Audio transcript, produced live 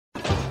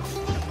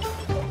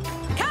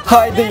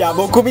Хайде,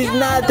 Ябълкови,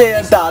 знаете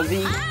я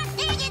тази!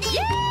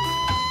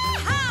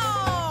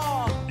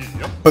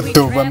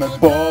 Пътуваме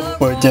по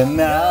пътя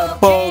на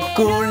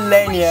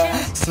поколения,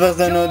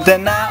 свързан от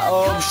една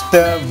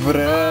обща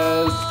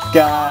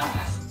връзка.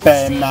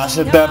 Пеем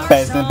нашата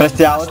песен през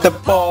цялата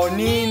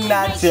пони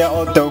нация,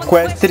 от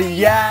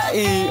Еквестрия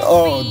и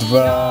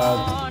отвъд.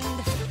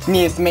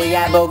 Ние сме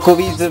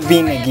Ябълкови за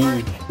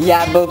винаги,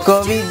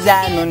 Ябълкови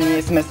заедно,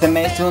 ние сме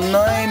семейство, но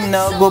и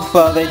много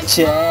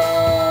повече.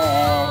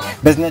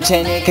 Без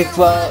значение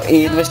какво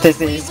идва, ще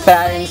се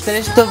изправим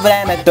срещу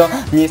времето.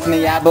 Ние сме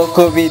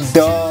Ябълкови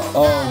до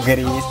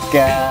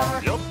Огризка.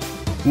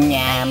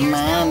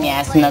 Няма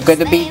място, на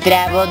което би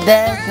трябвало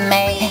да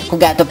сме,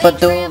 когато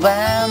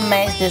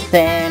пътуваме с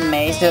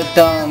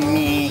семейството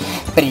ми.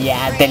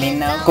 Приятели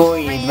наоколо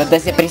идват да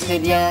се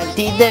присъединят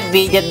и да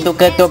видят,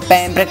 докато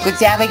пеем,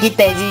 прекоцявайки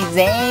тези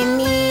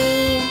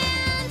земи.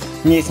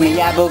 Ние сме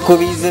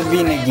Ябълкови за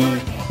винаги,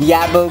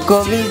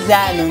 Ябълкови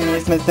заедно,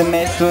 ние сме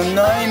семейство,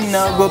 но и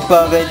много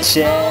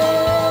повече.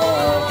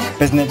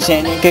 Без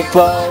значение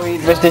какво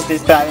идва, ще се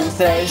справим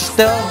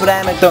срещу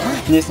времето.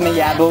 Ние сме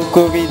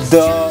Ябълкови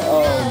до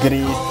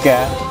Огризка.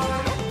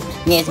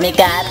 Ние сме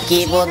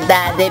капки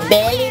вода,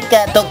 дебели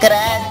като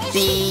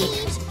крадци.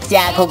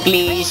 Всяко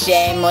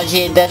клише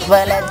може да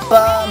хвалят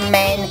по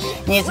мен.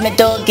 Ние сме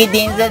тук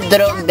един за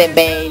друг,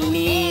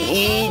 дебели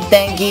и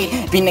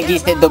тънки. Винаги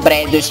сте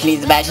добре дошли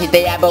с вашите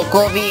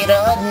Ябълкови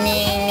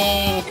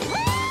роднини.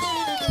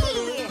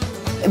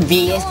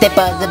 Вие сте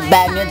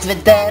по-забавни от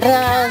цвета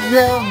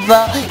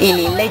розово,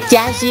 или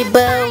летящи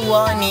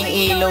балони,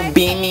 и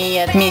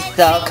любимият ми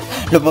сок.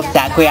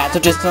 Любовта, която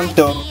чувствам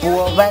тук,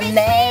 плува,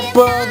 не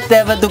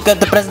потъва,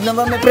 докато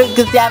празнуваме,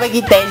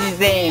 прекъсявайки тези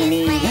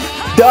земи.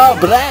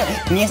 Добре,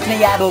 ние сме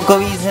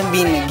Ябълкови за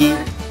винаги,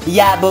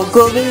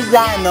 Ябълкови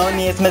заедно,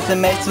 ние сме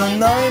семейство,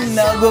 но и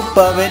много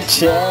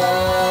повече.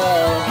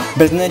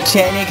 Без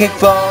значение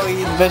какво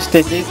идва,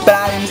 ще се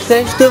изправим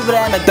срещу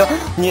времето.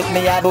 Ние сме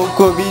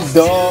Ябълкови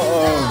до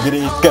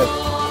Огризка.